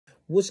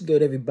What's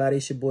good, everybody?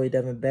 It's your boy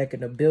Devin back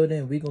in the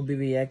building. We're going to be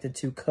reacting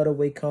to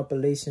Cutaway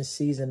Compilation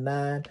Season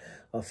 9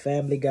 of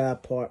Family Guy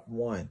Part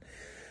 1.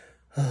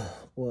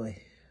 Oh, boy.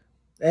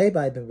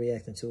 Everybody been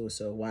reacting to it,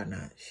 so why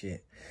not?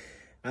 Shit.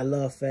 I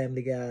love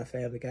Family Guy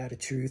the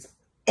truth.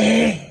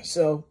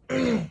 So,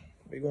 we're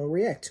going to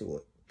react to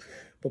it.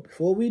 But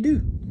before we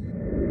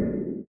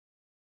do...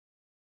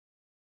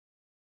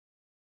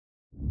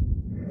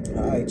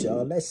 Alright,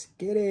 y'all. Let's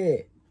get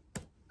it.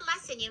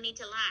 Lesson you need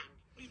to learn.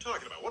 What are you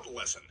talking about? What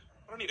lesson?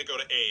 I don't need to go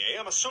to AA.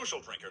 I'm a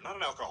social drinker, not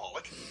an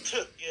alcoholic.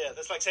 Yeah,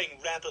 that's like saying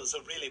rappers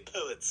are really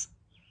poets.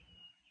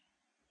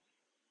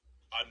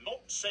 I'm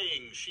not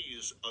saying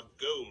she's a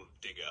gold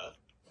digger,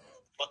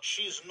 but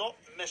she's not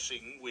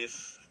messing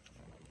with...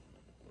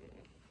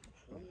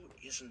 Who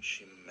isn't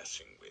she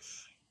messing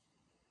with?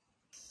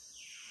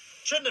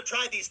 Shouldn't have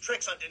tried these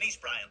tricks on Denise,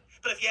 Brian.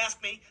 But if you ask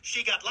me,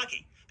 she got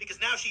lucky. Because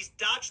now she's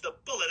dodged the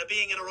bullet of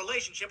being in a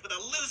relationship with a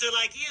loser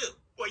like you.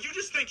 Well, you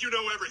just think you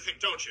know everything,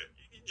 don't you?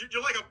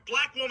 You're like a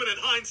black woman in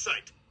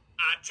hindsight.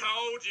 I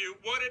told you.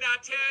 What did I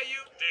tell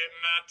you?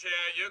 Didn't I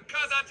tell you?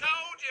 'Cause I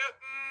told you.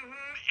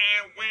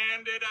 And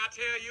when did I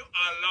tell you?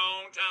 A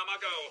long time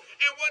ago.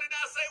 And what did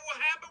I say what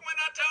happened when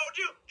I told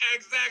you?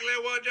 Exactly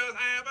what just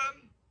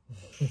happened.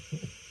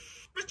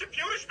 Mr.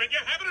 Punishment,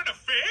 you're having an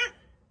affair?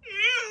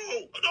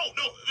 Ew!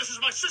 No, this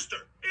is my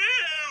sister.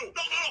 Ew!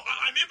 No,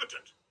 I'm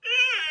impotent.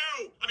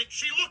 Ew! I mean,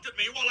 she looked at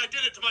me while I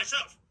did it to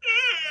myself.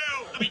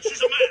 Ew! I mean,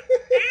 she's a man.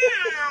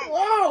 Ew!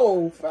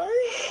 Whoa,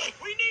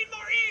 Frank. We need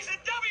more E's and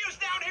W's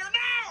down here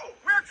now.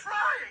 We're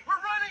trying.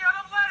 We're running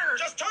out of letters.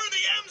 Just turn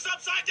the M's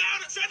upside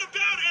down and send them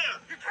down here.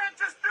 You can't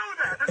just do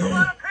that. There's a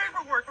lot of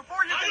paperwork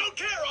before you I don't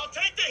care. I'll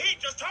take the heat.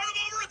 Just turn them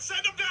over and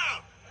send them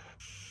down.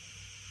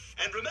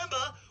 And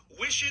remember,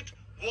 wish it,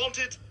 want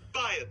it,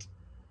 buy it.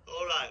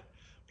 All right.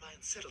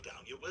 Brian, settle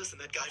down. You're worse than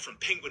that guy from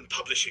Penguin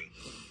Publishing.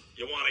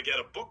 You want to get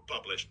a book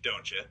published,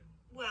 don't you?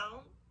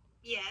 Well,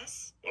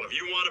 yes. Well, if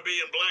you want to be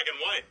in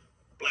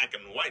black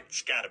and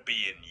white's got to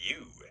be in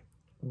you.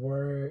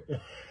 Word.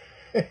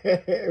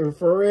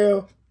 For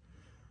real?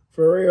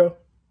 For real?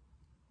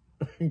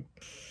 Do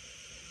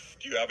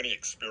you have any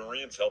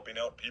experience helping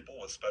out people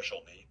with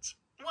special needs?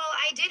 Well,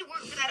 I did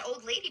work for that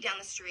old lady down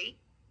the street.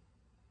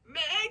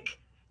 Meg,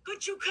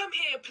 could you come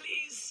here,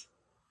 please?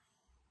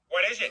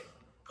 What is it?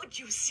 Could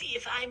you see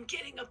if I'm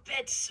getting a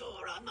bed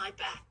sore on my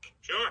back?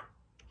 Sure.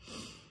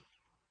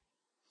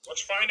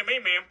 Looks fine to me,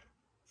 ma'am.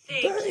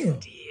 Thank you,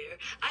 dear.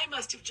 I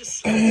must have just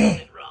slept on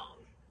it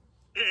wrong.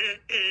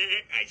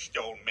 I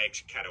stole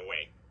Meg's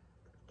cutaway.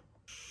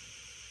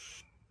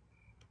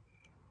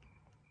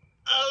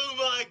 Oh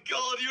my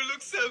God, you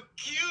look so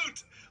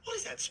cute. What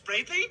is that,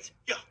 spray paint?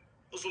 Yeah,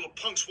 those little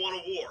punks want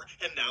a war,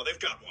 and now they've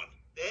got one.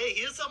 Hey,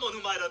 here's someone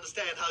who might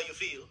understand how you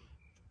feel.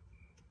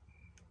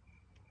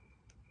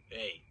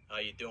 Hey, how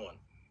you doing?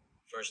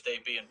 First day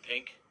being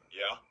pink?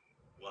 Yeah?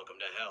 Welcome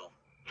to hell.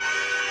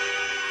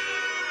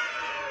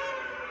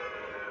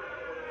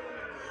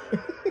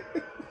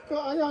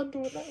 Why y'all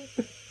doing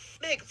that?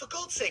 Meg, for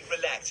God's sake,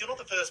 relax. You're not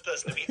the first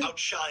person to be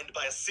outshined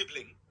by a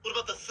sibling. What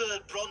about the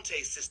third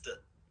Bronte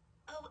sister?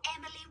 Oh,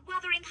 Emily,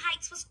 Wuthering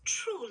Heights was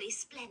truly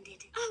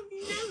splendid. Oh,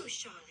 no,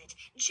 Charlotte.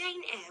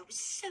 Jane Eyre was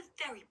so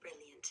very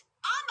brilliant.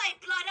 I made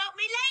blood out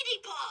me lady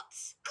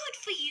parts. Good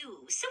for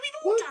you. So we've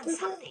all What done the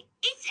hell? something.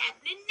 It's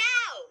happening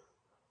now.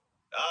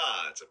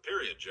 Ah, it's a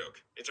period joke.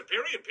 It's a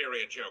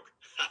period joke.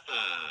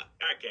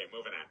 Okay,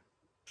 moving on.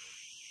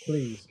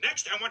 Please.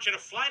 Next, I want you to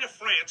fly to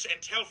France and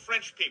tell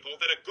French people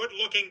that a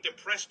good-looking,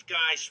 depressed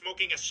guy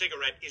smoking a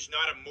cigarette is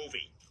not a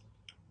movie.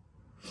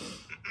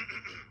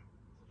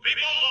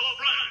 People of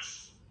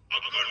France, a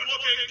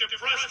good-looking,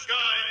 depressed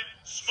guy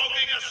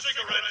smoking a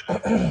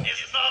cigarette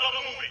is not a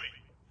movie.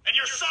 And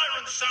your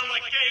sirens sound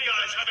like gay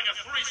guys having a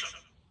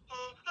threesome.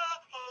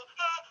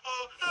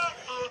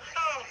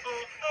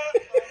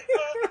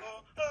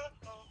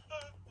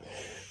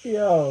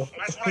 Yo.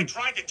 That's what I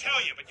tried to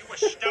tell you, but you were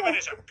stubborn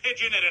as a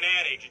pigeon at an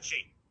ad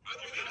agency.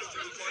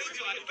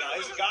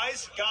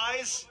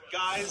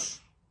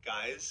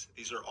 Guys,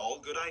 these are all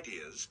good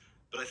ideas,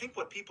 but I think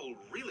what people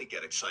really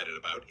get excited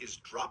about is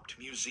dropped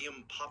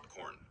museum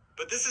popcorn.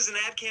 But this is an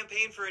ad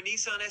campaign for a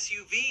Nissan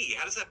SUV.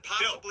 How does that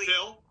possibly...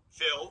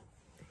 Phil,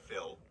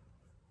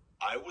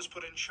 I was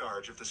put in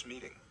charge of this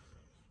meeting,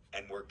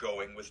 and we're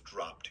going with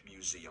dropped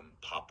museum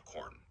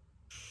popcorn.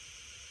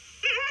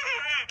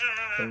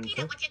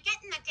 Peter, what you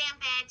get in the damn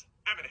bed?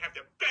 I'm gonna have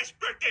the best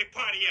birthday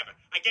party ever.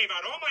 I gave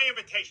out all my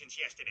invitations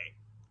yesterday.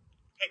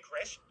 Hey,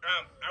 Chris,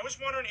 I was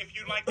wondering if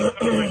you'd like to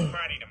come to my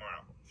party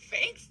tomorrow.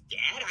 Thanks,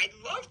 Dad. I'd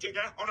love to.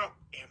 Oh, no.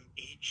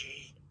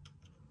 M-E-G.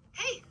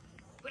 Hey,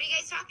 what are you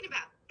guys talking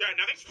about?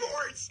 Nothing.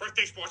 Sports.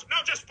 Birthday sports.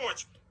 No, just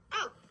sports.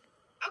 Oh,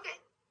 okay.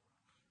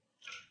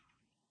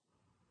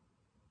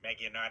 Meg,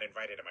 you're not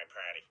invited to my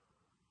party.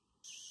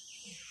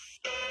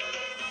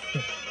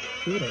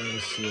 Who don't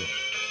this shit?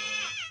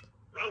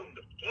 Round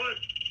one.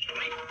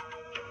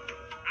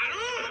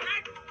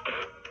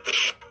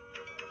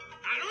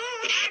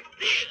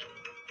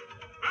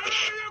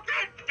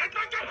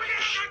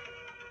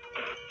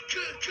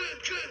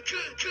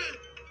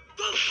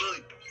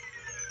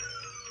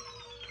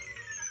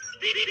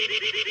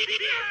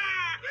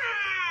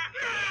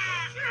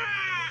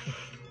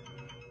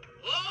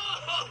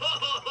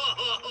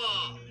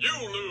 You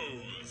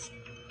lose.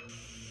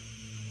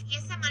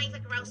 Here's some money for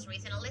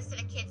groceries and a list of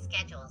the kids'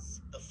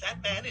 schedules. The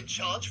fat man in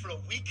charge for a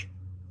week?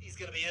 He's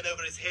gonna be in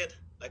over his head,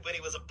 like when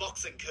he was a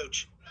boxing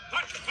coach.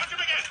 Punch him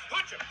again.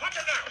 Punch him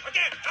now.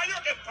 Again. Now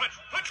you're getting punched.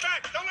 Punch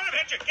back. Don't let him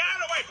hit you. Get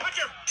out of the way. Punch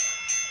him.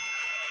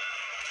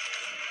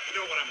 You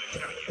know what I'm going to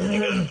tell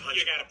you.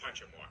 You gotta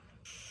punch him more.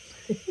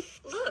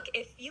 Look,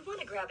 if you want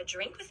to grab a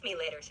drink with me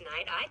later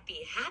tonight, I'd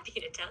be happy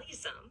to tell you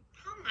some.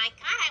 Oh my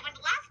God, I would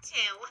love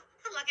to.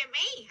 Look at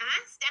me, huh?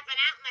 Stepping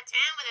out in the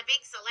town with a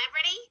big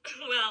celebrity?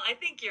 Well, I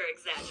think you're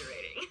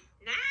exaggerating.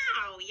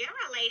 No, you're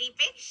a lady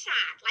big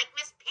shot, like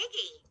Miss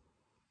Piggy.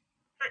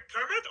 Hey,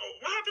 Kermit,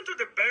 what happened to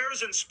the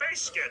bears in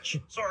space sketch?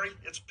 Sorry,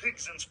 it's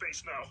pigs in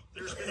space now.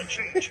 There's been a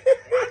change.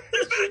 What?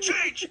 There's been a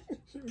change!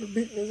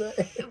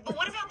 But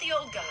what about the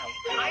old guy?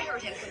 I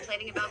heard him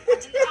complaining about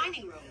what's in the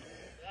dining room.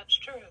 That's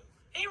true.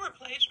 He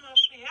replaced my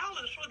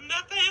Cialis with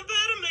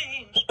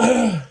methamphetamines.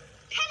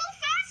 Pedal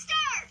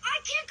faster! I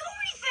can't go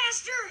any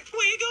faster!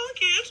 Where you going,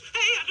 kids?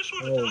 Hey, I just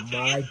want to Oh talk to you.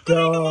 my When we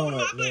go over to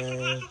my God, place for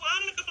a glass man. of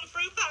wine and a couple of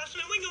fruit pies,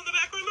 and then we can go in the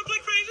back room and play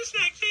crazy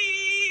snakes.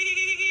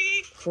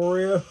 For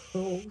real?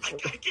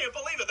 I can't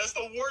believe it. That's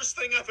the worst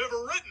thing I've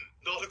ever written.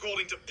 Not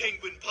according to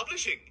Penguin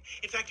Publishing.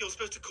 In fact, you're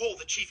supposed to call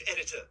the chief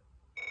editor.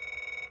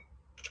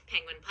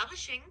 Penguin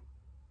Publishing.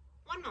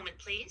 One moment,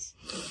 please.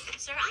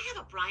 Sir, I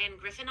have a Brian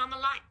Griffin on the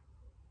line.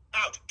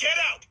 Out! Get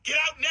out! Get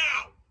out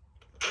now!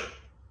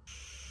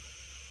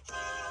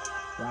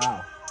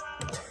 Wow.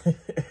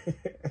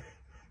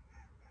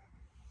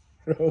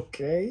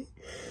 Okay.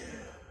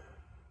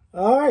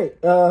 All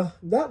right.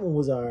 That one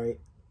was all right.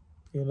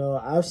 You know,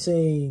 I've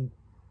seen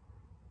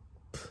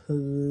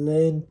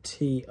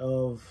plenty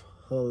of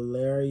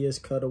hilarious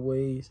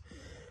cutaways.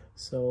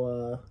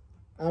 So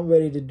I'm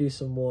ready to do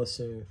some more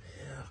soon.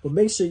 But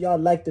make sure y'all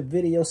like the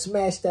video.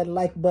 Smash that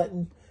like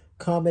button.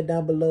 Comment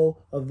down below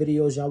of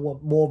videos y'all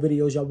want, more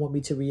videos y'all want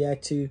me to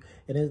react to.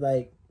 And it's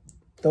like,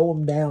 throw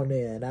them down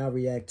there and I'll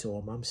react to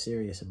them. I'm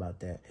serious about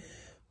that.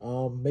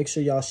 Make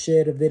sure y'all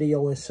share the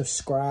video and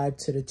subscribe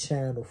to the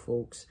channel,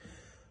 folks.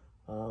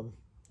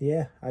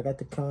 Yeah, I got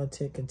the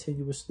content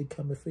continuously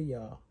coming for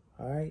y'all.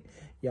 All right,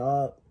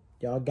 y'all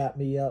got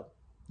me up.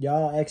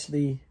 Y'all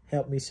actually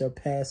helped me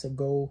surpass a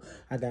goal.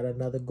 I got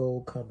another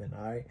goal coming.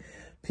 All right,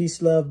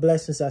 peace, love,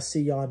 blessings. I'll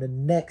see y'all in the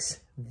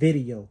next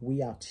video.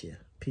 We out here.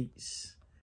 Peace.